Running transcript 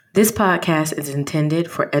This podcast is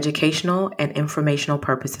intended for educational and informational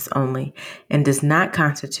purposes only and does not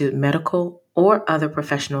constitute medical or other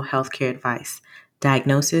professional healthcare advice,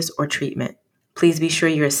 diagnosis, or treatment. Please be sure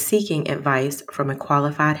you're seeking advice from a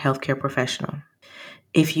qualified healthcare professional.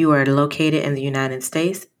 If you are located in the United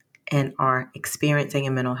States and are experiencing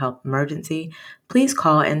a mental health emergency, please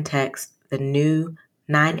call and text the new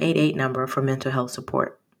 988 number for mental health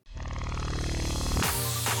support.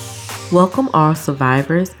 Welcome all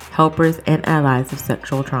survivors, helpers, and allies of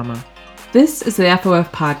sexual trauma. This is the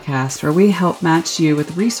FOF podcast where we help match you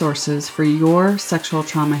with resources for your sexual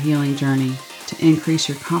trauma healing journey to increase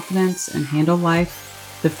your confidence and handle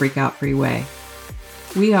life the freak-out-free way.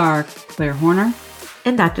 We are Claire Horner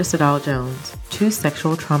and Dr. Sadal Jones, two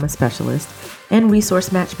sexual trauma specialists and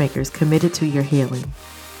resource matchmakers committed to your healing.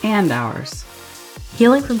 And ours.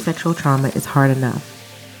 Healing from sexual trauma is hard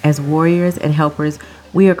enough. As warriors and helpers,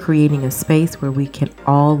 we are creating a space where we can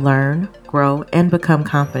all learn, grow, and become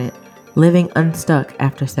confident, living unstuck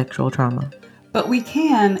after sexual trauma. But we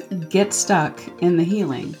can get stuck in the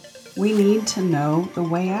healing. We need to know the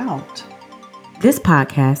way out. This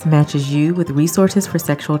podcast matches you with resources for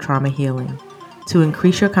sexual trauma healing to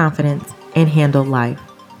increase your confidence and handle life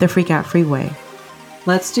the freak-out-free way.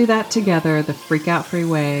 Let's do that together the freak-out-free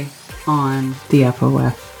way on the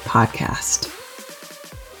FOF podcast.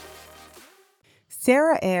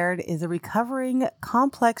 Sarah Aird is a recovering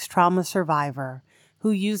complex trauma survivor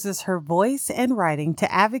who uses her voice and writing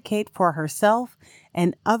to advocate for herself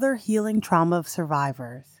and other healing trauma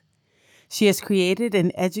survivors. She has created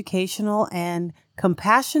an educational and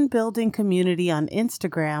compassion-building community on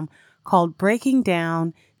Instagram called Breaking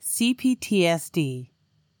Down CPTSD.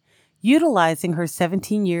 Utilizing her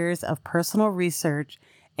 17 years of personal research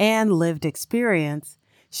and lived experience,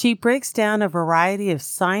 she breaks down a variety of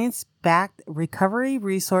science-backed recovery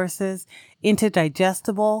resources into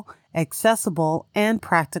digestible, accessible, and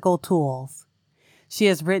practical tools. She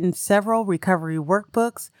has written several recovery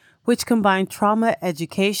workbooks which combine trauma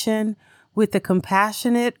education with the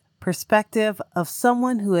compassionate perspective of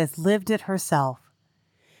someone who has lived it herself.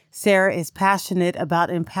 Sarah is passionate about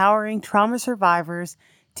empowering trauma survivors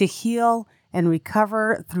to heal and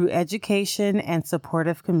recover through education and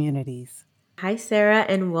supportive communities. Hi, Sarah,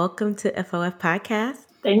 and welcome to FOF Podcast.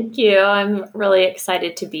 Thank you. I'm really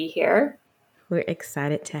excited to be here. We're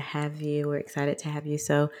excited to have you.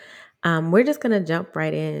 So we're just going to jump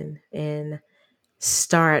right in and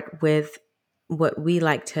start with what we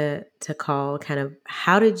like to call kind of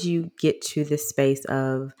how did you get to this space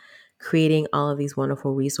of creating all of these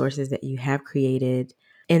wonderful resources that you have created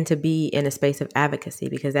and to be in a space of advocacy,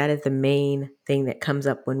 because that is the main thing that comes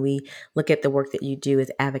up when we look at the work that you do is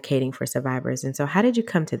advocating for survivors. And so how did you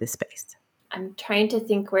come to this space? I'm trying to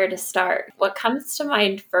think where to start. What comes to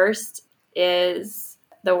mind first is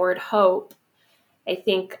the word hope. I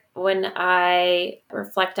think when I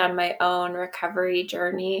reflect on my own recovery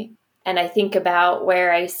journey and I think about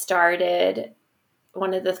where I started,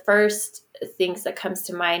 one of the first things that comes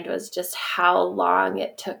to mind was just how long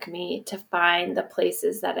it took me to find the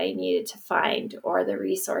places that I needed to find, or the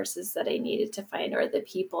resources that I needed to find, or the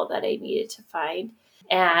people that I needed to find.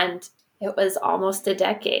 And it was almost a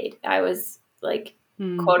decade. I was like,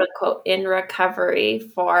 quote unquote, in recovery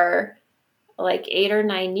for like 8 or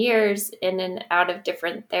 9 years, in and out of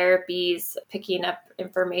different therapies, picking up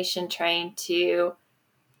information, trying to,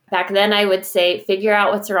 back then I would say, figure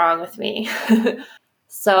out what's wrong with me.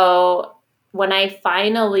 So when I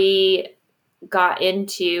finally got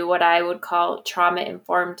into what I would call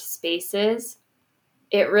trauma-informed spaces,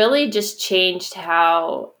 it really just changed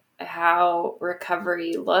how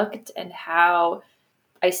recovery looked and how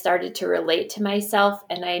I started to relate to myself.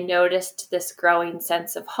 And I noticed this growing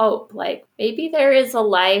sense of hope. Like maybe there is a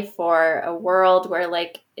life or a world where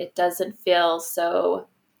like it doesn't feel so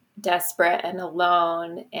desperate and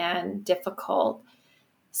alone and difficult.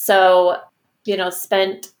 So,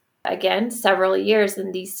 spent again several years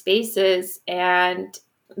in these spaces and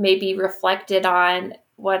maybe reflected on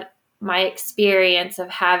what my experience of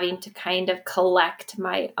having to kind of collect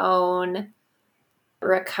my own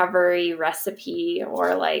recovery recipe,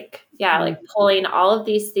 or like pulling all of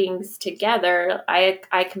these things together.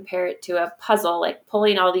 I compare it to a puzzle, like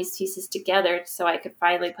pulling all these pieces together so I could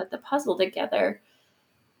finally put the puzzle together.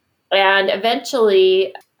 And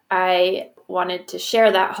eventually I wanted to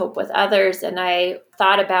share that hope with others. And I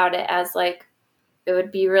thought about it as like, it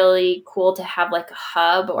would be really cool to have like a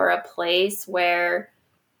hub or a place where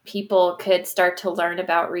people could start to learn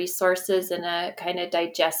about resources in a kind of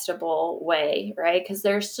digestible way, right? Because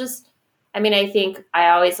there's just, I think I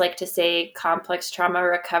always like to say complex trauma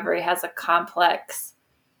recovery has a complex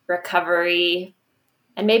recovery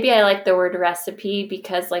And maybe I like the word recipe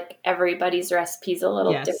because like everybody's recipe is a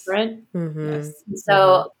little Yes. different. Mm-hmm. Yes.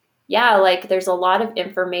 So yeah, like there's a lot of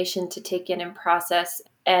information to take in and process.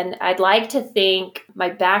 And I'd like to think my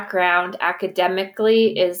background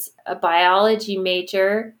academically is a biology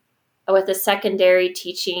major with a secondary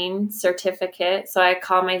teaching certificate. So I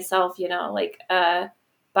call myself, like a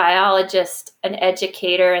biologist, an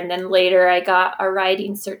educator, and then later I got a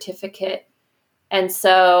writing certificate. And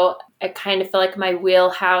so I kind of feel like my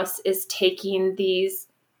wheelhouse is taking these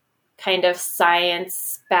kind of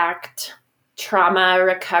science backed trauma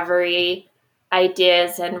recovery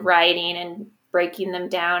ideas and writing and breaking them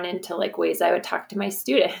down into like ways I would talk to my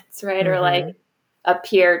students, right? Or like Mm-hmm. up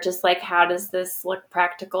here, just like how does this look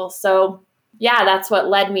practical? So yeah, that's what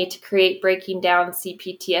led me to create Breaking Down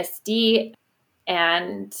CPTSD,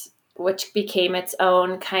 and which became its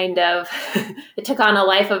own kind of it took on a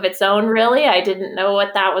life of its own, really. I didn't know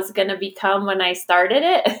what that was going to become when I started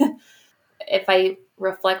it. If I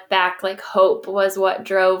reflect back, like hope was what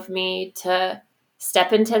drove me to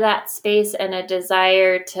step into that space, and a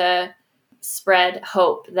desire to spread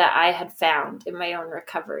hope that I had found in my own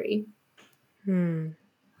recovery. Mm-hmm.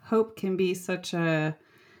 Hope can be such a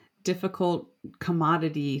difficult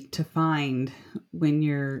commodity to find when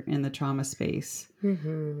you're in the trauma space.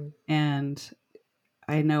 Mm-hmm. And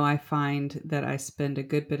I know I find that I spend a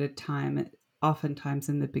good bit of time, oftentimes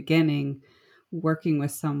in the beginning, working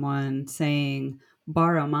with someone saying,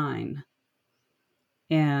 borrow mine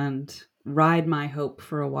and ride my hope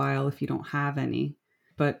for a while if you don't have any.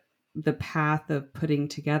 But the path of putting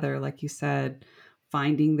together, like you said,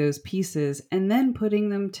 finding those pieces and then putting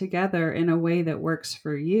them together in a way that works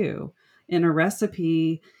for you. In a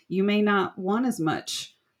recipe, you may not want as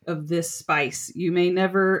much of this spice. You may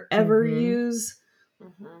never ever Mm-hmm. use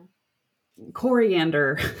Mm-hmm.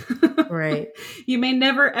 coriander. Right. You may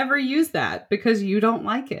never ever use that because you don't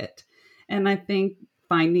like it. And I think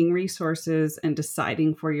finding resources and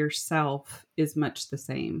deciding for yourself is much the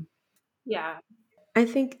same. Yeah. I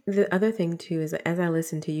think the other thing too is as I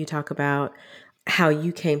listen to you talk about how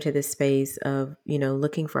you came to this space of,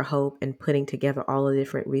 looking for hope and putting together all the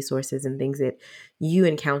different resources and things that you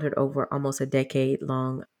encountered over almost a decade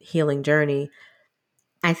long healing journey.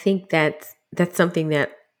 I think that's something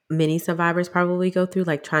that many survivors probably go through,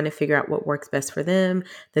 like trying to figure out what works best for them,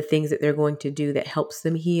 the things that they're going to do that helps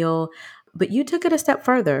them heal. But you took it a step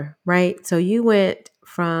further, right? So you went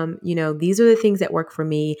from, these are the things that work for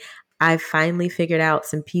me. I finally figured out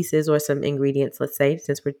some pieces or some ingredients, let's say,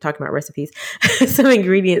 since we're talking about recipes, some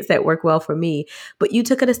ingredients that work well for me. But you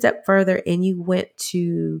took it a step further and you went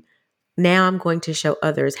to now I'm going to show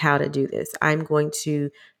others how to do this. I'm going to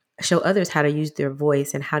show others how to use their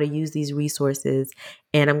voice and how to use these resources.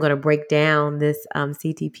 And I'm going to break down this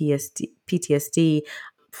PTSD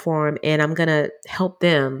form and I'm going to help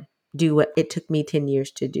them do what it took me 10 years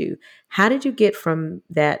to do. How did you get from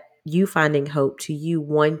that, you finding hope, to you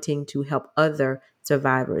wanting to help other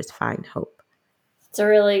survivors find hope? It's a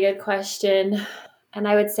really good question. And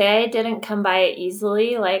I would say I didn't come by it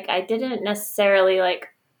easily. Like I didn't necessarily like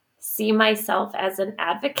see myself as an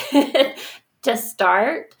advocate to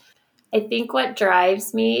start. I think what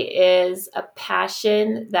drives me is a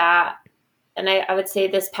passion that, and I would say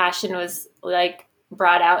this passion was like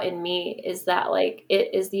brought out in me, is that like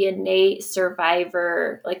it is the innate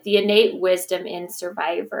survivor, like the innate wisdom in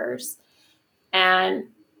survivors. And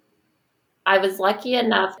I was lucky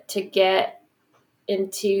enough to get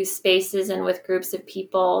into spaces and with groups of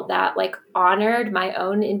people that like honored my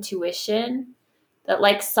own intuition, that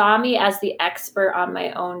like saw me as the expert on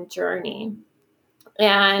my own journey.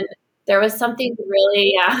 And there was something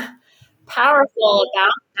really powerful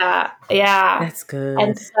about that. Yeah. That's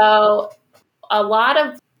And good. so a lot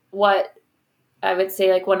of what I would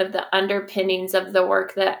say, like one of the underpinnings of the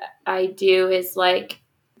work that I do is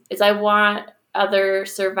I want other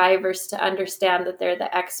survivors to understand that they're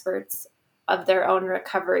the experts of their own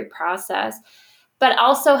recovery process, but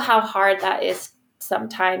also how hard that is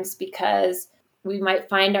sometimes, because we might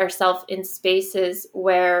find ourselves in spaces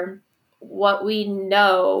where what we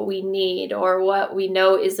know we need or what we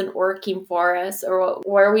know isn't working for us or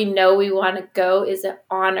where we know we want to go isn't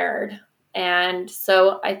honored. And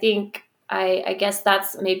so I think I guess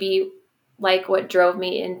that's maybe like what drove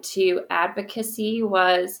me into advocacy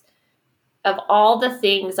was, of all the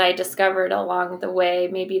things I discovered along the way,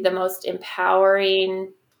 maybe the most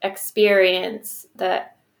empowering experience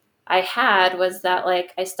that I had was that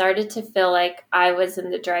like I started to feel like I was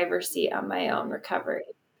in the driver's seat on my own recovery.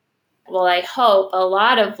 Well, I hope a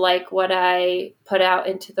lot of like what I put out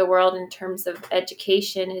into the world in terms of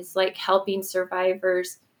education is like helping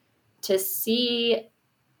survivors to see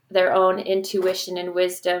their own intuition and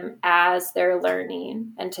wisdom as they're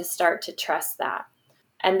learning, and to start to trust that.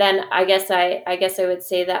 And then I guess I would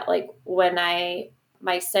say that, like,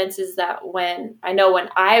 my sense is that when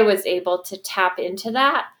I was able to tap into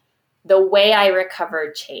that, the way I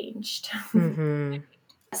recovered changed. Mm-hmm.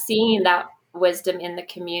 Seeing that wisdom in the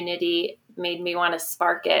community made me want to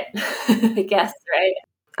spark it, I guess, right?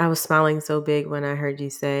 I was smiling so big when I heard you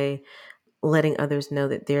say letting others know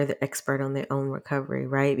that they're the expert on their own recovery,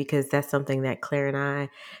 right? Because that's something that Claire and I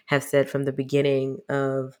have said from the beginning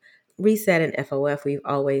of Reset and FOF. We've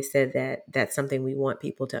always said that that's something we want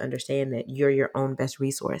people to understand, that you're your own best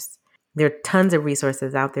resource. There are tons of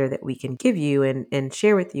resources out there that we can give you and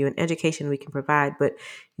share with you, and education we can provide, but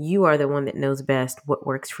you are the one that knows best what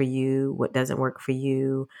works for you, what doesn't work for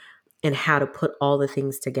you, and how to put all the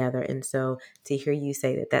things together. And so to hear you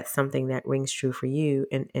say that that's something that rings true for you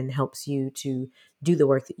and helps you to do the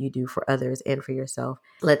work that you do for others and for yourself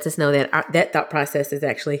lets us know that that thought process is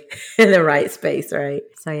actually in the right space, right?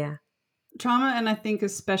 So yeah. Trauma, and I think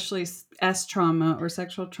especially S trauma or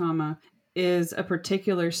sexual trauma, is a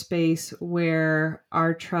particular space where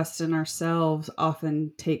our trust in ourselves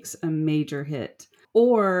often takes a major hit.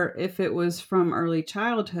 Or if it was from early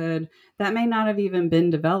childhood, that may not have even been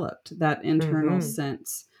developed, that internal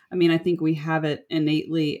sense. I mean, I think we have it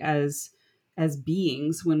innately as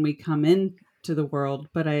beings when we come into the world,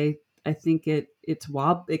 but I think it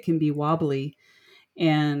can be wobbly.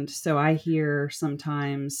 And so I hear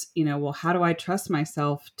sometimes, well, how do I trust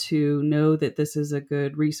myself to know that this is a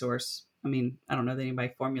good resource? I mean, I don't know that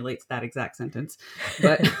anybody formulates that exact sentence,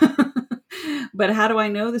 but but how do I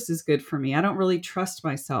know this is good for me? I don't really trust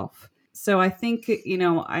myself. So I think,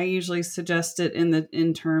 I usually suggest it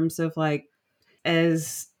in terms of, like,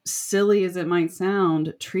 as silly as it might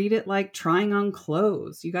sound, treat it like trying on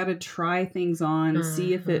clothes. You got to try things on,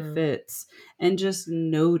 see if it fits, and just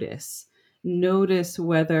notice. Notice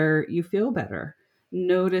whether you feel better.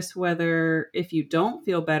 Notice whether, if you don't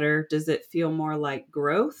feel better, does it feel more like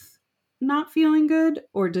growth, not feeling good,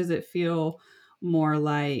 or does it feel more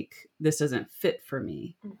like this doesn't fit for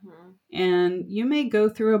me? Mm-hmm. And you may go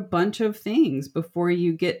through a bunch of things before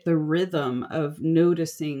you get the rhythm of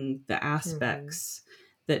noticing the aspects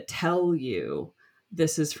that tell you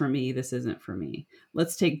this is for me, this isn't for me.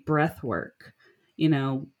 Let's take breath work.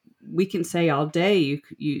 We can say all day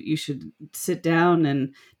you should sit down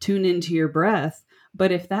and tune into your breath,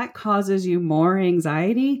 but if that causes you more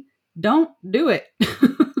anxiety, don't do it.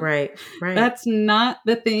 Right. That's not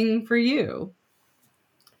the thing for you.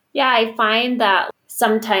 Yeah, I find that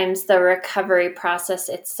sometimes the recovery process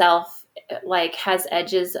itself, like, has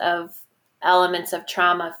edges of elements of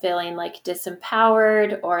trauma, feeling like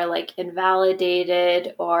disempowered or like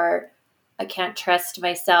invalidated, or I can't trust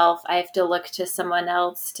myself. I have to look to someone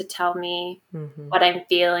else to tell me what I'm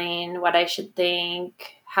feeling, what I should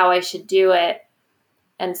think, how I should do it.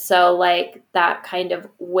 And so, like, that kind of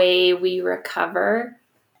way we recover,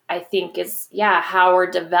 I think, is, how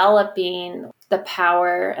we're developing the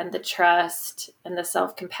power and the trust and the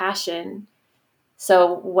self-compassion.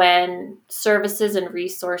 So when services and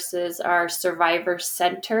resources are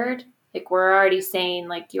survivor-centered, like, we're already saying,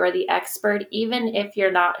 like, you're the expert, even if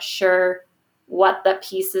you're not sure what the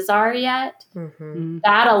pieces are yet,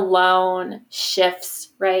 that alone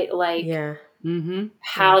shifts, right? Like, Yeah.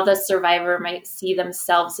 how the survivor might see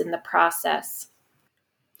themselves in the process.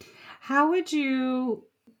 How would you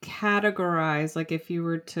categorize, like, if you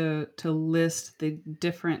were to list the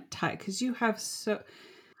different types? Because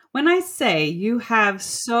when I say you have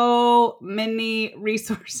so many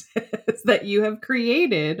resources that you have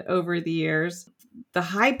created over the years, the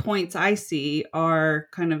high points I see are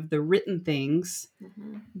kind of the written things,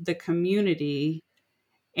 the community,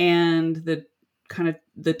 and the kind of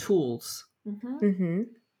the tools.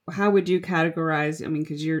 How would you categorize? I mean,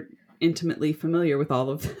 because you're intimately familiar with all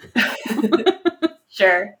of them.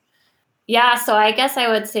 Sure. Yeah, so I guess I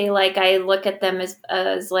would say, like, I look at them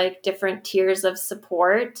as like different tiers of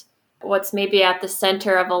support. What's maybe at the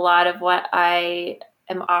center of a lot of what I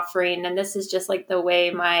am offering, and this is just like the way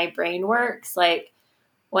my brain works, like,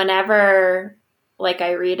 whenever, like,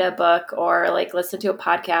 I read a book or like listen to a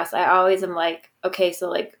podcast, I always am like, okay, so,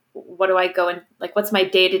 like, what do I go and, like, what's my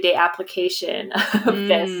day-to-day application of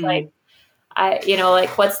this? Like,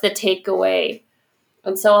 like, what's the takeaway?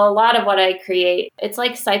 And so a lot of what I create, it's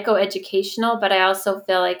like psychoeducational, but I also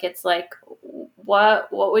feel like it's like,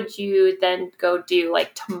 what would you then go do,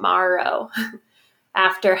 like, tomorrow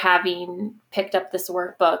after having picked up this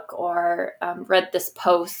workbook or read this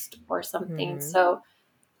post or something? So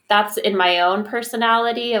that's in my own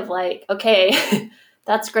personality of, like, okay,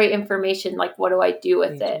 that's great information. Like, what do I do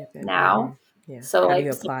with it now? Yeah. So How do you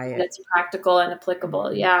like apply something it? that's practical and applicable.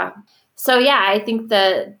 Mhm. Yeah. So yeah, I think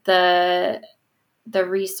the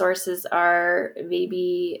resources are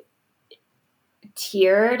maybe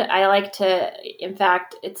tiered. I like to, in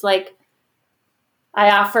fact, it's like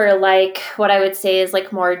I offer like what I would say is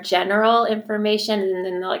like more general information, and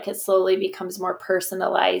then like it slowly becomes more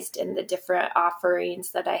personalized in the different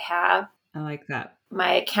offerings that I have. I like that.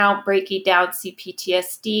 My account, Breaking Down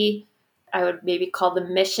CPTSD, I would maybe call the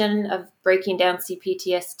mission of Breaking Down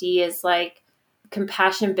CPTSD is like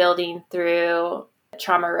compassion building through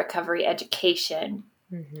trauma recovery education.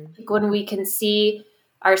 Mhm. Like when we can see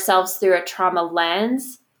ourselves through a trauma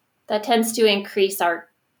lens, that tends to increase our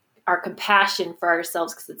compassion for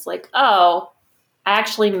ourselves, because it's like, oh, I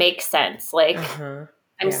actually make sense. Like Uh-huh.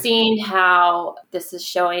 I'm Yeah. seeing how this is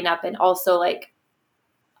showing up, and also like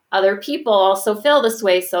other people also feel this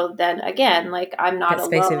way. So then again, like I'm not That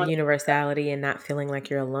space of alone. universality and not feeling like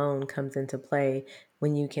you're alone comes into play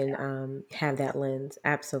when you can have that lens.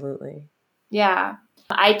 Absolutely. Yeah.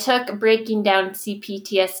 I took Breaking Down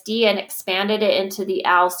CPTSD and expanded it into the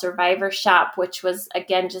OWL Survivor Shop, which was,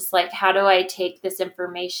 again, just like, how do I take this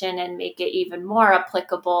information and make it even more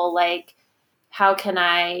applicable? Like, how can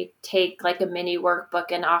I take like a mini workbook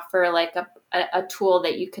and offer like a tool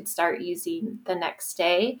that you could start using the next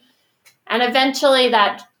day? And eventually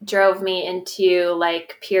that drove me into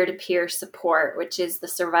like peer-to-peer support, which is the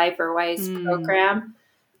SurvivorWise Mm. program.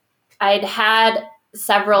 I'd had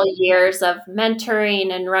several years of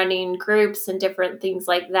mentoring and running groups and different things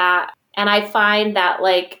like that. And I find that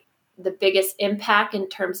like the biggest impact in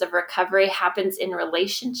terms of recovery happens in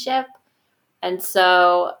relationship. And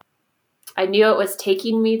so I knew it was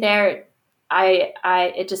taking me there.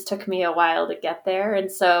 It just took me a while to get there. And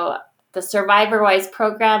so the SurvivorWise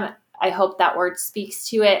program, I hope that word speaks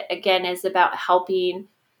to it, again, is about helping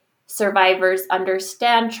survivors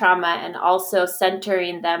understand trauma and also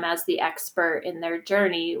centering them as the expert in their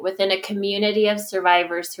journey within a community of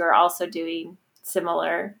survivors who are also doing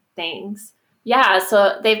similar things. Yeah,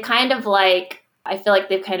 so they've kind of like, I feel like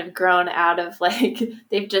they've kind of grown out of like,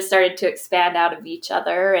 they've just started to expand out of each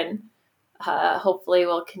other, and hopefully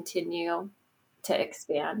will continue to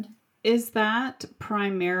expand. Is that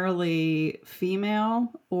primarily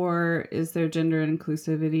female, or is there gender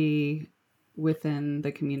inclusivity within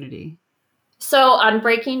the community? So on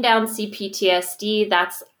Breaking Down CPTSD,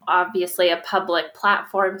 that's obviously a public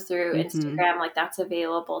platform through Mm-hmm. Instagram. Like that's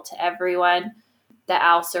available to everyone. The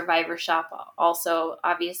OWL Survivor Shop also,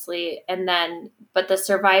 obviously. And then, but the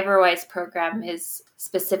SurvivorWise program is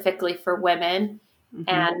specifically for women. Mm-hmm.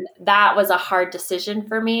 And that was a hard decision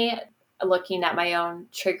for me, looking at my own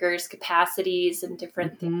triggers, capacities, and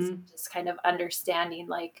different things, Mm-hmm. just kind of understanding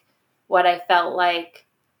like what I felt like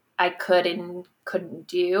I could and couldn't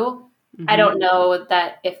do. I Mm-hmm. don't know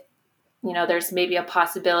that if, there's maybe a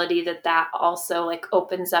possibility that that also like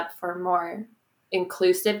opens up for more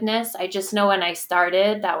inclusiveness. I just know when I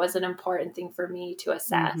started, that was an important thing for me to Mm-hmm.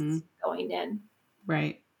 assess going in.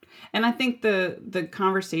 Right. And I think the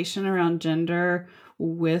conversation around gender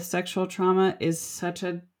with sexual trauma is such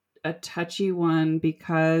a touchy one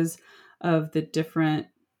because of the different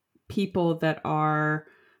people that are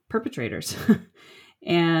perpetrators.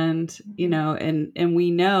 And and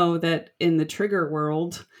we know that in the trigger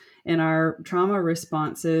world, in our trauma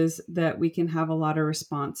responses, that we can have a lot of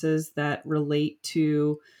responses that relate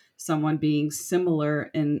to someone being similar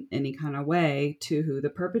in any kind of way to who the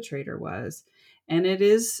perpetrator was. And it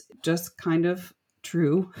is just kind of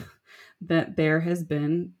true that there has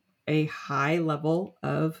been a high level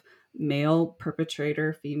of male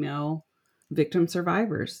perpetrator, female victim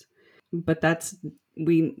survivors. But that's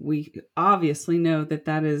we obviously know that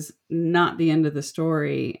that is not the end of the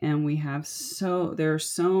story, and there are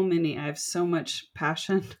so many. I have so much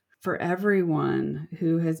passion for everyone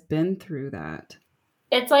who has been through that.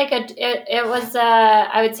 It's like it was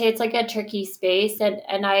I would say it's like a tricky space, and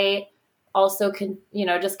I also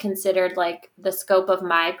just considered like the scope of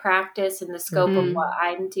my practice and the scope of Mhm. what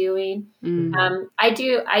I'm doing. Mhm.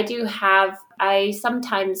 I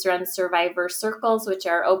sometimes run survivor circles, which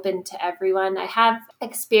are open to everyone. I have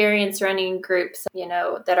experience running groups,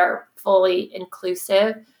 that are fully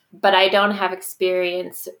inclusive, but I don't have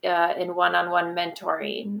experience in one-on-one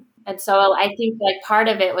mentoring. And so I think like part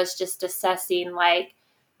of it was just assessing like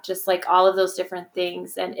just like all of those different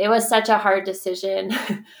things. And it was such a hard decision,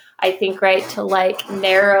 I think, right, to like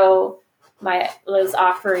narrow those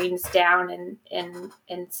offerings down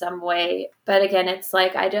in some way. But again, it's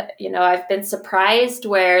like I've been surprised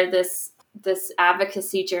where this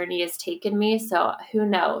advocacy journey has taken me. So who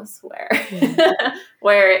knows where Yeah.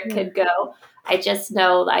 where it Yeah. could go. I just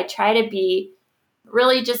know I try to be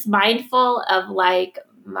really just mindful of like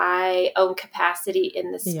my own capacity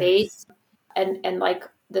in the space, Yes. and like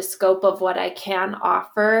the scope of what I can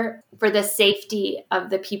offer for the safety of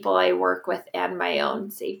the people I work with and my own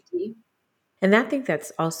safety. And I think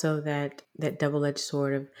that's also that double-edged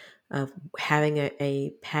sword of having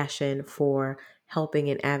a passion for helping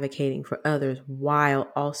and advocating for others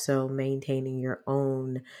while also maintaining your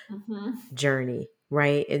own Mm-hmm. journey,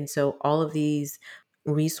 right? And so all of these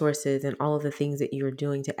resources and all of the things that you're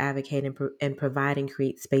doing to advocate and provide and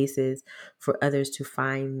create spaces for others to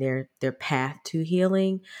find their path to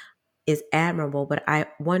healing is admirable. But I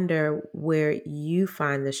wonder where you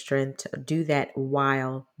find the strength to do that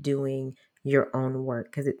while doing your own work.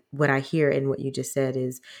 Because what I hear in what you just said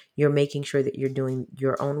is you're making sure that you're doing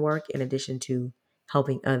your own work in addition to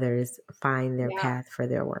helping others find their Yeah. path for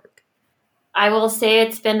their work. I will say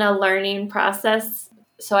it's been a learning process.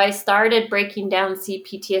 So I started breaking down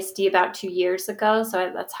CPTSD about 2 years ago.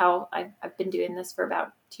 So that's how I've been doing this for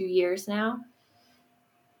about 2 years now.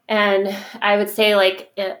 And I would say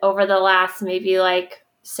like over the last maybe like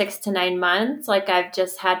 6 to 9 months, like I've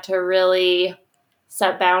just had to really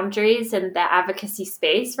set boundaries in the advocacy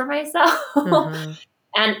space for myself. Uh-huh.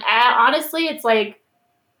 And honestly, it's like,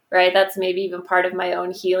 right, that's maybe even part of my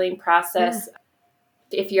own healing Yeah. process.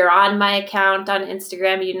 If you're on my account on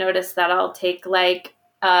Instagram, you notice that I'll take like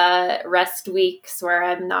rest weeks where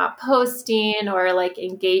I'm not posting or like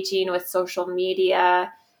engaging with social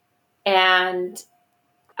media. And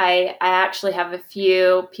I actually have a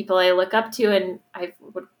few people I look up to, and I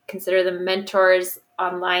would consider them mentors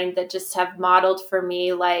online that just have modeled for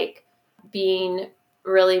me like being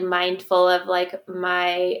really mindful of like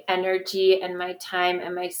my energy and my time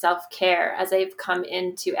and my self-care as I've come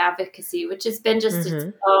into advocacy, which has been just its Mm-hmm.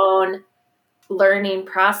 own learning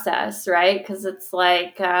process, right? Because it's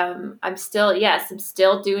like I'm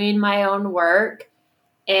still doing my own work,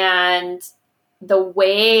 and the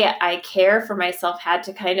way I care for myself had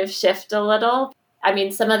to kind of shift a little. I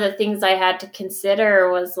mean, some of the things I had to consider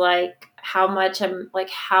was like how much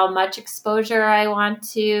exposure I want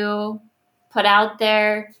to put out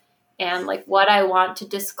there, and like what I want to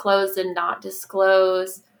disclose and not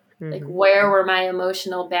disclose. Like Mm-hmm. where were my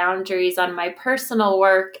emotional boundaries on my personal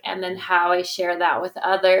work, and then how I share that with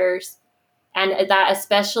others. And that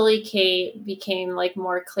especially became like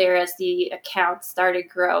more clear as the account started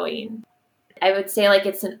growing. I would say like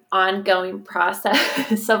it's an ongoing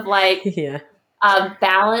process of like Yeah.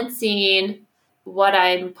 balancing what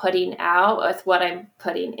I'm putting out with what I'm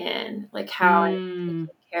putting in, like how I'm Mm.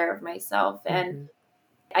 taking care of myself. And Mm-hmm.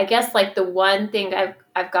 I guess like the one thing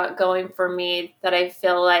I've got going for me that I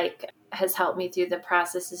feel like has helped me through the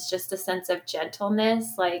process is just a sense of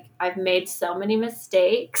gentleness. Like I've made so many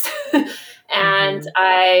mistakes and Mm-hmm.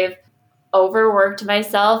 I've overworked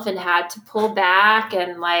myself and had to pull back,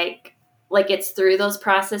 and like it's through those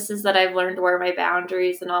processes that I've learned where my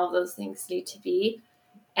boundaries and all of those things need to be.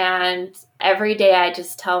 And every day I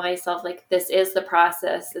just tell myself like this is the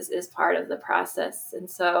process, this is part of the process. And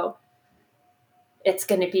so it's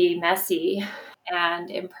going to be messy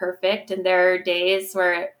and imperfect, and there are days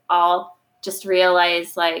where I'll just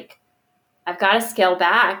realize like I've got to scale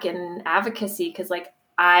back in advocacy because like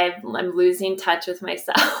I'm losing touch with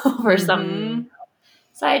myself or something. Mm-hmm.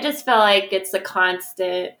 So I just feel like it's a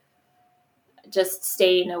constant just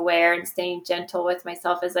staying aware and staying gentle with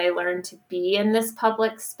myself as I learn to be in this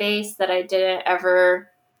public space that I didn't ever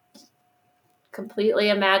completely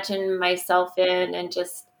imagine myself in, and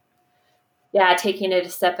just, yeah, taking it a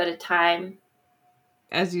step at a time.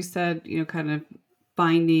 As you said, kind of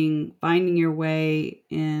finding your way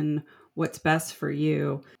in what's best for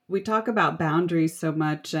you. We talk about boundaries so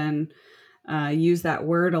much and use that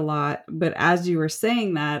word a lot, but as you were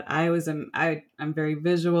saying that, I'm very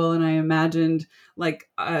visual, and I imagined like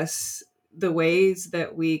us, the ways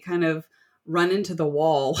that we kind of run into the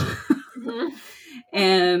wall. Mhm.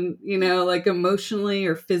 And like emotionally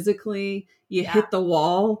or physically you Yeah. hit the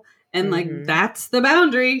wall, and like Mm-hmm. that's the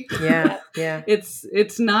boundary. Yeah. Yeah.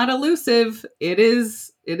 It's not elusive. It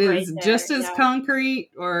is Right there. just as Yeah.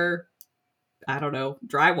 concrete, or I don't know,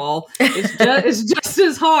 drywall. It's just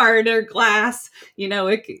as hard, or glass.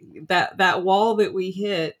 That wall that we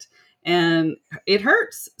hit, and it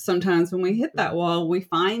hurts sometimes when we hit that wall. We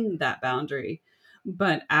find that boundary,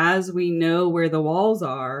 but as we know where the walls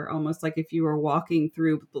are, almost like if you were walking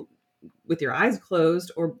through with your eyes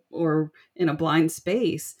closed, or in a blind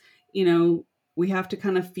space, we have to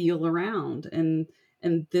kind of feel around, and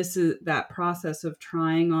this is that process of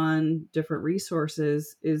trying on different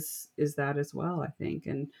resources is that as well, I think.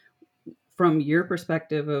 And from your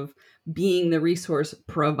perspective of being the resource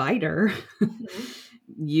provider, Mhm.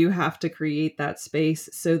 you have to create that space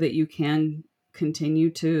so that you can continue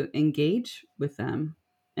to engage with them,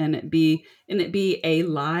 and it be a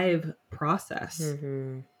live process,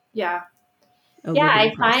 Yeah. a Yeah,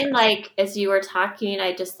 living I find process. like as you were talking,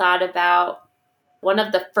 I just thought about one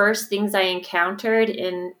of the first things I encountered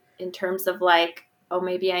in terms of like, oh,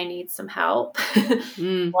 maybe I need some help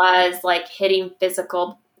Mm, was like hitting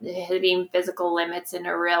physical limits in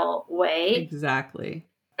a real way. exactly.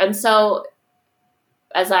 And so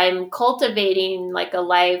as I'm cultivating like a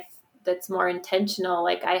life that's more intentional,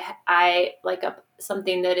 like I like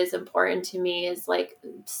something that is important to me is like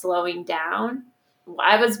slowing down.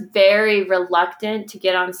 I was very reluctant to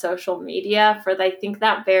get on social media for I think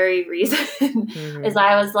that very reason is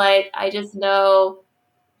I was like, I just know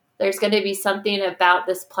there's going to be something about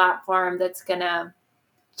this platform that's going to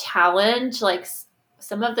challenge like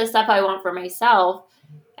some of the stuff I want for myself.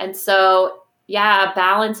 And so, yeah, a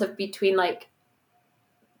balance of between like,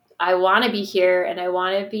 I want to be here and I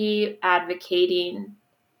want to be advocating.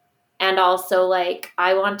 And also like,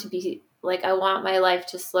 I want to be like, I want my life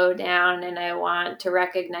to slow down and I want to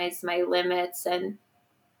recognize my limits and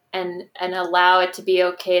allow it to be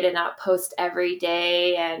okay to not post every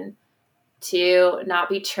day and to not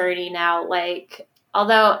be churning out like,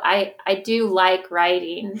 although I do like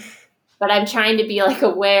writing, but I'm trying to be like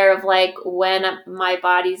aware of like when my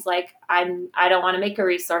body's like, I don't want to make a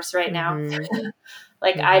resource right now.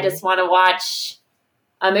 Like I just want to watch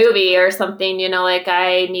a movie or something, like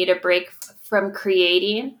I need a break from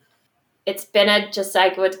creating. It's been just I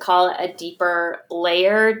would call it a deeper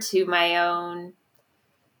layer to my own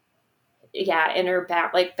inner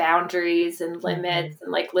like boundaries and limits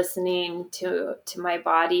and like listening to my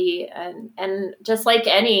body and just like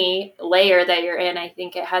any layer that you're in, I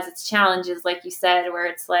think it has its challenges, like you said, where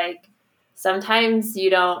it's like sometimes you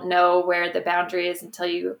don't know where the boundary is until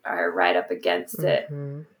you are right up against it.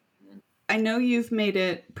 I know you've made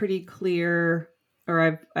it pretty clear,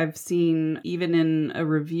 or I've seen even in a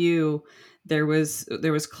review, there was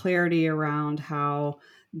clarity around how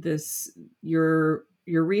this your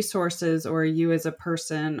resources or you as a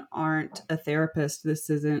person aren't a therapist. This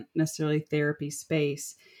isn't necessarily therapy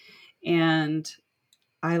space. And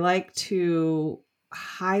I like to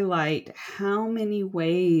highlight how many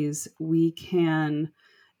ways we can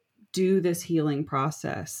do this healing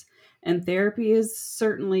process. And therapy is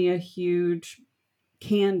certainly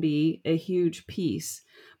can be a huge piece.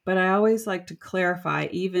 But I always like to clarify,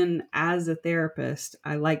 even as a therapist,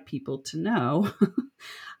 I like people to know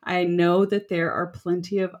I know that there are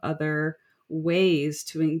plenty of other ways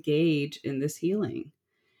to engage in this healing.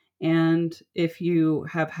 And if you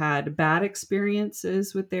have had bad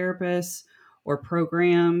experiences with therapists or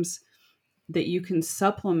programs, that you can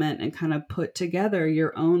supplement and kind of put together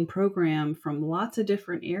your own program from lots of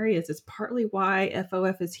different areas. It's partly why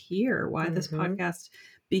FOF is here, why this podcast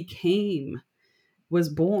was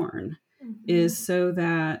born, is so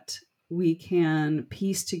that we can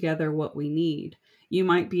piece together what we need. You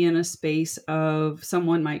might be in a space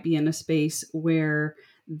someone might be in a space where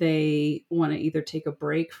they want to either take a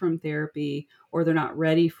break from therapy or they're not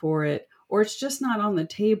ready for it, or it's just not on the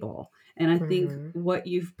table. And I think what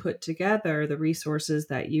you've put together, the resources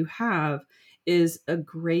that you have, is a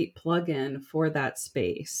great plug-in for that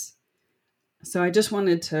space. So I just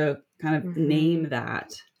wanted to kind of name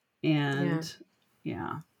that. And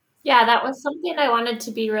yeah. Yeah, that was something I wanted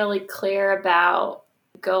to be really clear about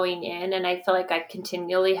going in. And I feel like I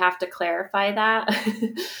continually have to clarify that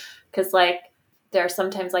because like there are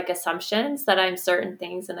sometimes like assumptions that I'm certain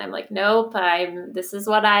things and I'm like, nope, this is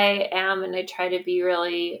what I am. And I try to be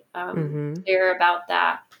really clear about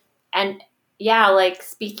that. And yeah, like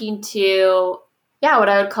speaking to, what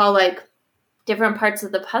I would call like different parts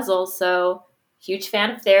of the puzzle. So huge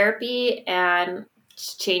fan of therapy and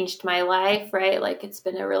it's changed my life, right? Like it's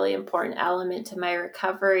been a really important element to my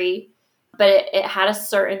recovery, but it had a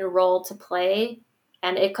certain role to play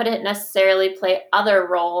and it couldn't necessarily play other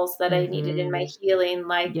roles that I needed in my healing,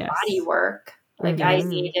 like body work. Like I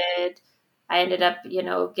ended up,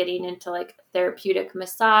 getting into like therapeutic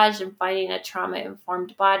massage and finding a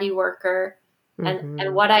trauma-informed body worker.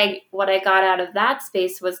 And what I got out of that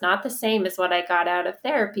space was not the same as what I got out of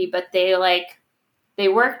therapy, but they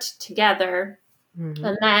worked together.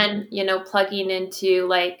 And then, plugging into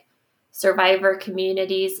like survivor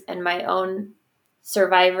communities and my own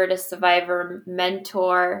survivor to survivor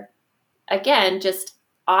mentor, again, just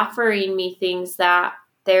offering me things that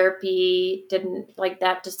therapy didn't, like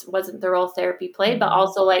that just wasn't the role therapy played, but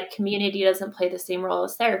also like community doesn't play the same role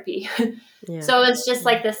as therapy. So it's just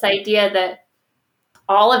like this idea that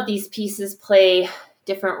all of these pieces play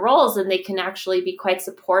different roles, and they can actually be quite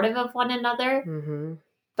supportive of one another. Mm-hmm.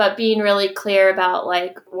 But being really clear about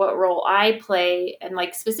like what role I play, and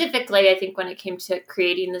like specifically, I think when it came to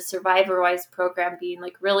creating the SurvivorWise program, being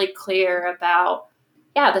like really clear about,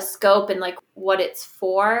 the scope and like what it's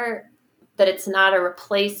for, that it's not a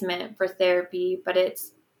replacement for therapy, but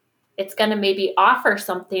it's going to maybe offer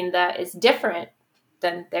something that is different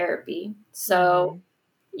than therapy. So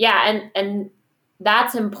and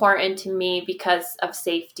that's important to me because of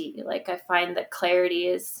safety. Like I find that clarity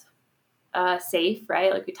is safe,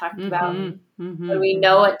 right? Like we talked about, when we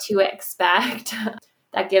know what to expect,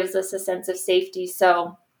 that gives us a sense of safety.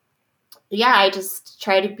 So I just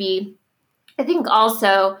try to be, I think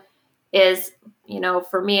also is,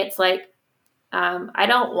 for me, it's like, I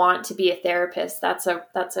don't want to be a therapist. That's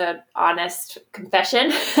a honest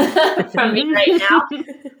confession from me right now.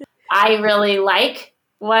 I really like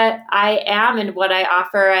what I am and what I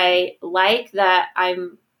offer. I like that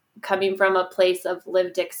I'm coming from a place of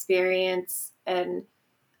lived experience, and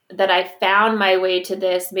that I found my way to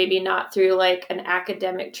this, maybe not through like an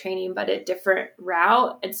academic training, but a different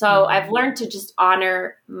route. And so I've learned to just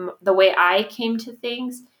honor the way I came to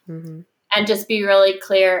things, and just be really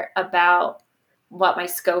clear about what my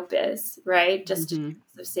scope is, right? Just in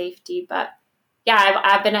terms of safety. But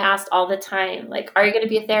I've been asked all the time, like, are you going to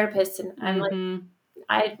be a therapist? And I'm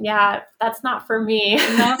like, that's not for me.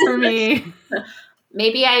 Not for me.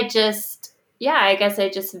 Maybe I guess I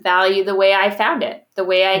just value the way I found it, the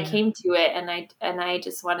way I came to it. And I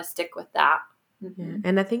just want to stick with that. Yeah.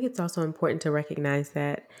 And I think it's also important to recognize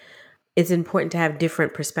that it's important to have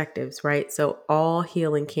different perspectives, right? So all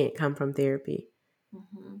healing can't come from therapy.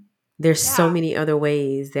 There's so many other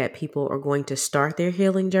ways that people are going to start their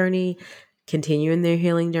healing journey, continue in their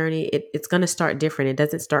healing journey. It's going to start different. It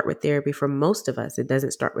doesn't start with therapy. For most of us, it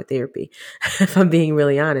doesn't start with therapy, if I'm being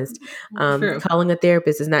really honest. Calling a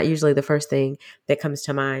therapist is not usually the first thing that comes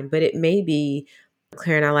to mind, but it may be,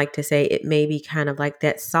 Claire and I like to say, it may be kind of like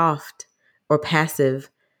that soft or passive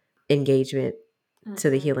engagement to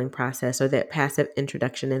the healing process, or that passive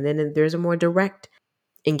introduction. And then there's a more direct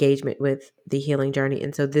engagement with the healing journey.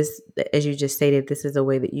 And so this, as you just stated, this is a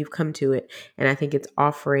way that you've come to it. And I think it's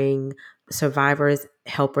offering survivors,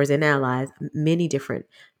 helpers, and allies, many different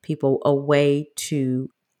people, a way to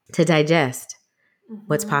digest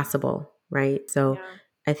what's possible, right? So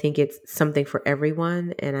I think it's something for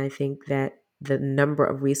everyone. And I think that the number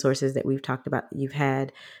of resources that we've talked about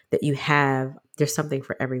that you have, there's something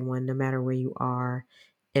for everyone, no matter where you are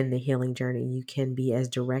in the healing journey. You can be as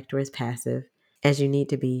direct or as passive as you need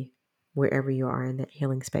to be wherever you are in that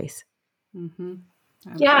healing space.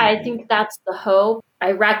 Yeah, I think that's the hope.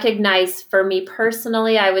 I recognize, for me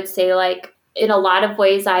personally, I would say, like, in a lot of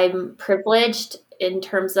ways, I'm privileged in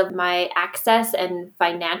terms of my access and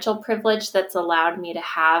financial privilege that's allowed me to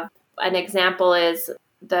have. An example is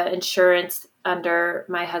the insurance under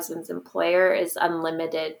my husband's employer is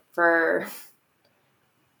unlimited for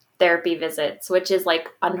therapy visits, which is like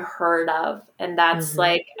unheard of. And that's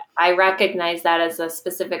like, I recognize that as a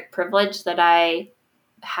specific privilege that I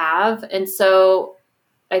have. And so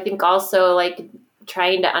I think also like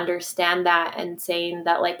trying to understand that and saying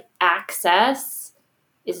that like access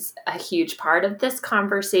is a huge part of this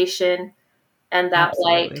conversation, and that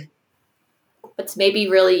like what's maybe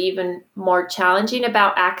really even more challenging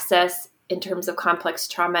about access in terms of complex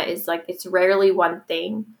trauma is like it's rarely one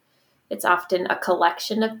thing. It's often a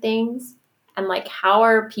collection of things. And like, how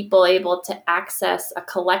are people able to access a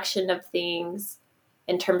collection of things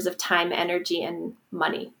in terms of time, energy, and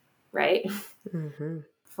money, right?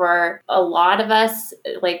 For a lot of us,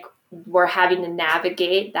 like, we're having to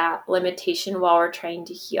navigate that limitation while we're trying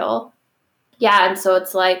to heal. Yeah. And so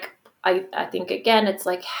it's like, I think, again, it's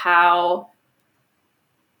like how,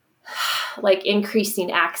 like,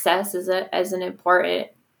 increasing access is an important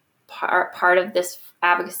part of this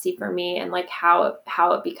advocacy for me, and like how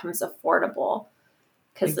it becomes affordable,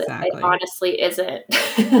 because it honestly isn't.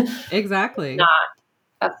 Exactly. Not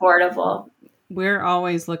affordable. We're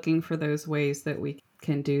always looking for those ways that we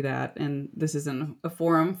can do that. And this isn't a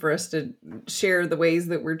forum for us to share the ways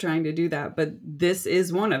that we're trying to do that. But this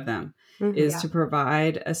is one of them, is to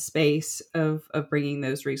provide a space of bringing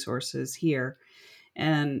those resources here.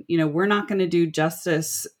 And, we're not going to do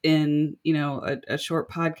justice in, a short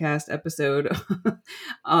podcast episode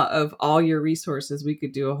of all your resources. We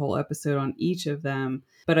could do a whole episode on each of them.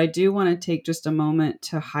 But I do want to take just a moment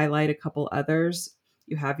to highlight a couple others.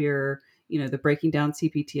 You have your, the Breaking Down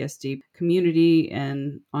CPTSD community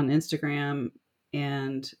and on Instagram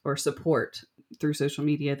or support through social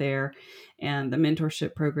media there, and the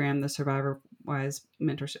mentorship program, the SurvivorWise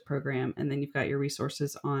mentorship program. And then you've got your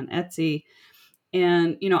resources on Etsy.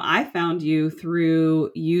 And, I found you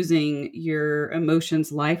through using your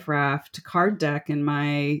Emotions Life Raft card deck in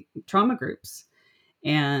my trauma groups.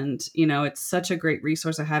 And, it's such a great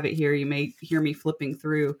resource. I have it here. You may hear me flipping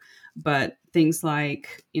through, but things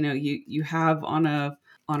like, you have on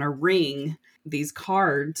a ring, these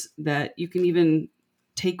cards that you can even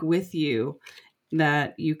take with you,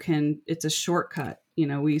 that it's a shortcut.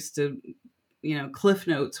 We used to, Cliff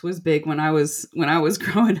Notes was big when I was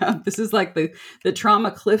growing up. This is like the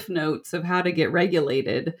trauma Cliff Notes of how to get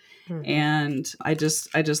regulated. Mm-hmm. And I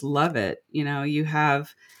just love it. You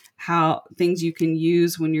have how things you can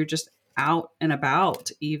use when you're just out and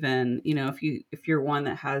about, even, if you're one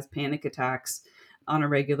that has panic attacks on a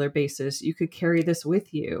regular basis, you could carry this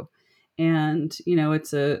with you. And,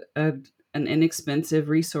 it's an inexpensive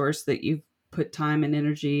resource that you've put time and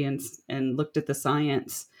energy and looked at the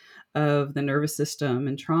science of the nervous system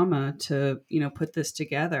and trauma to, put this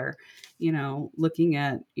together. I'm looking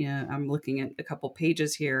at a couple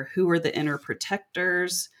pages here. Who are the inner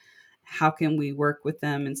protectors? How can we work with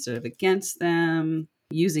them instead of against them?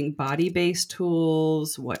 Using body-based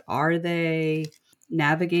tools. What are they?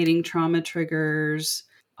 Navigating trauma triggers,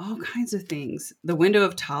 all kinds of things. The window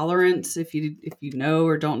of tolerance, if you know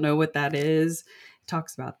or don't know what that is,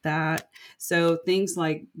 talks about that. So things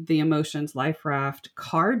like the Emotions Life Raft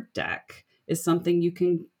card deck is something you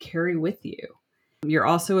can carry with you. You're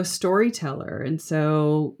also a storyteller. And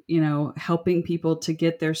so, helping people to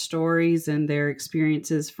get their stories and their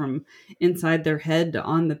experiences from inside their head to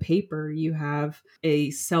on the paper, you have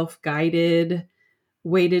a self-guided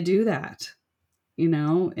way to do that,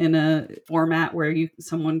 in a format where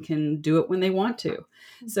someone can do it when they want to.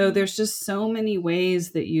 Mm-hmm. So there's just so many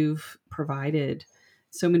ways that you've provided,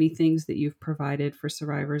 so many things that you've provided for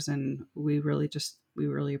survivors. And we really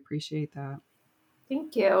appreciate that.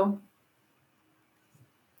 Thank you.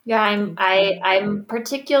 Yeah, I'm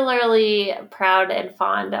particularly proud and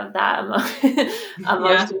fond of that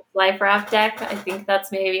Emotions Life Raft deck. I think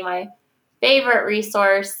that's maybe my favorite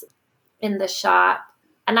resource in the shop.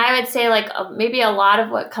 And I would say maybe a lot of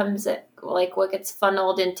what comes what gets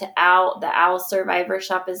funneled into the OWL Survivor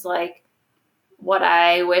Shop is like what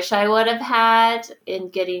I wish I would have had in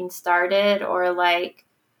getting started, or I'd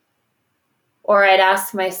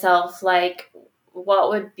ask myself what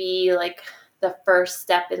would be the first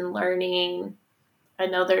step in learning. I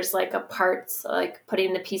know there's a parts,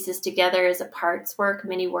 putting the pieces together as a parts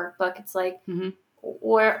mini workbook. It's Mm-hmm.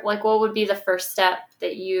 what would be the first step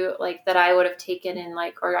that you that I would have taken in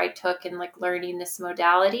or I took in learning this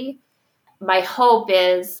modality. My hope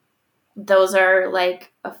is those are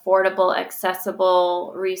affordable,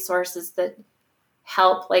 accessible resources that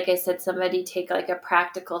help, like I said, somebody take a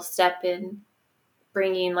practical step in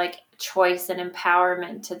bringing choice and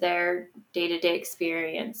empowerment to their day-to-day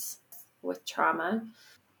experience with trauma.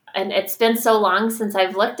 And it's been so long since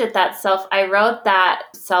I've looked at that I wrote that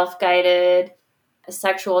self-guided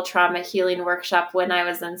sexual trauma healing workshop when I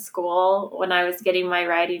was in school, when I was getting my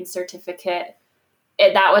writing certificate.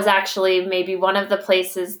 That was actually maybe one of the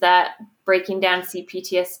places that Breaking Down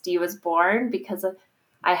CPTSD was born, because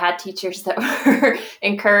I had teachers that were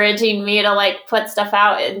encouraging me to put stuff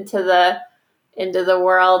out into the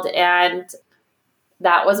world. And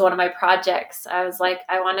that was one of my projects. I was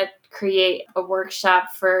I want to create a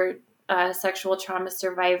workshop for sexual trauma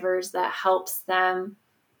survivors that helps them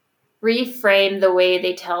reframe the way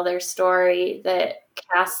they tell their story, that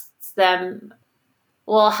helps them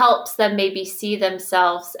maybe see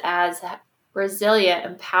themselves as resilient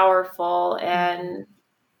and powerful, and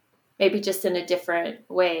maybe just in a different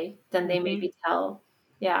way than they maybe tell,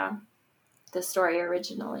 the story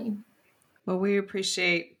originally. Well, we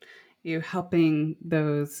appreciate you helping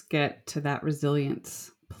those get to that resilience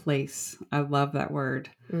place. I love that word.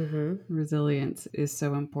 Mm-hmm. Resilience is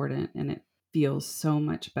so important, and it feels so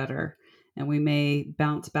much better. And we may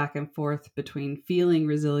bounce back and forth between feeling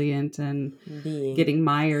resilient and getting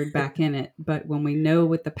mired back in it. But when we know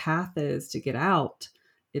what the path is to get out,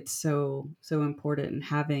 it's so important. And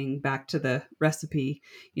having back to the recipe,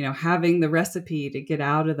 having the recipe to get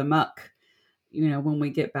out of the muck, when we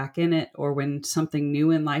get back in it, or when something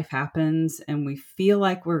new in life happens and we feel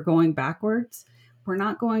like we're going backwards, we're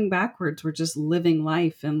not going backwards. We're just living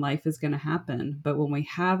life, and life is going to happen. But when we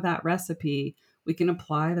have that recipe, we can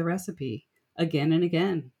apply the recipe again and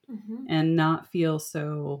again, and not feel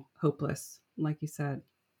so hopeless, like you said.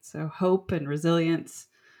 So hope and resilience,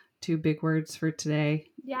 two big words for today.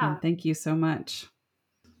 Yeah. And thank you so much.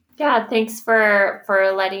 Yeah, thanks for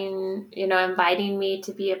inviting me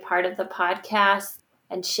to be a part of the podcast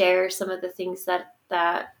and share some of the things that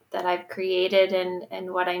I've created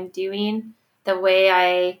and what I'm doing. the way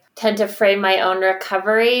I tend to frame my own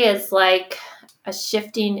recovery is like a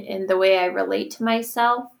shifting in the way I relate to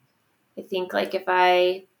myself. I think like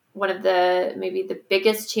one of maybe the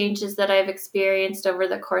biggest changes that I've experienced over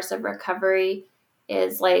the course of recovery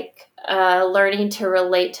is like learning to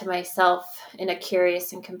relate to myself in a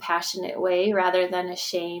curious and compassionate way rather than a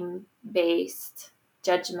shame-based,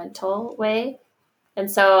 judgmental way. And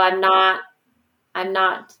so I'm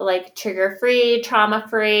not like trigger-free,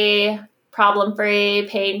 trauma-free, problem-free,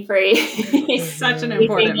 pain-free, Such an Mm-hmm. anything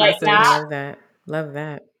important like message. that. Love that. Love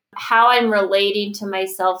that. How I'm relating to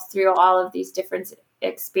myself through all of these different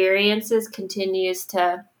experiences continues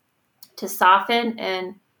to soften.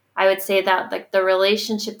 And I would say that like the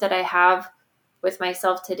relationship that I have with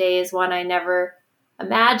myself today is one I never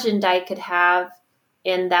imagined I could have,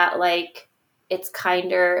 in that like it's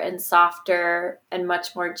kinder and softer and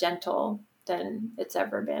much more gentle than it's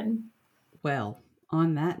ever been. Well,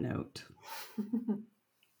 on that note,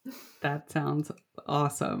 that sounds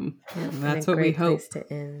awesome. Yep. And And a that's what we great hope. place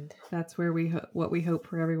to end. That's where what we hope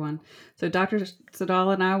for everyone. So Dr.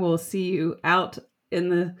 Sadal and I will see you out in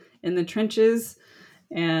the trenches,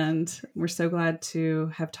 and we're so glad to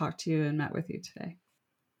have talked to you and met with you today.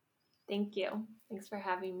 Thank you. Thanks for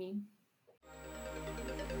having me.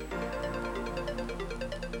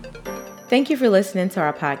 Thank you for listening to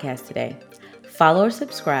our podcast today. Follow or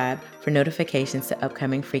subscribe for notifications to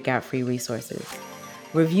upcoming Freak Out Free resources.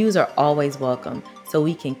 Reviews are always welcome, so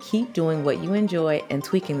we can keep doing what you enjoy and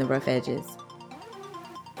tweaking the rough edges.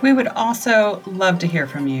 We would also love to hear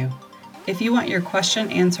from you. If you want your question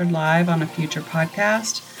answered live on a future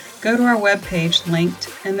podcast, go to our webpage linked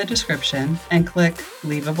in the description and click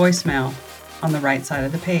Leave a Voicemail on the right side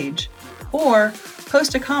of the page. Or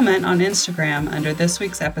post a comment on Instagram under this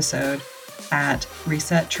week's episode at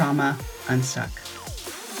Reset Trauma Unstuck.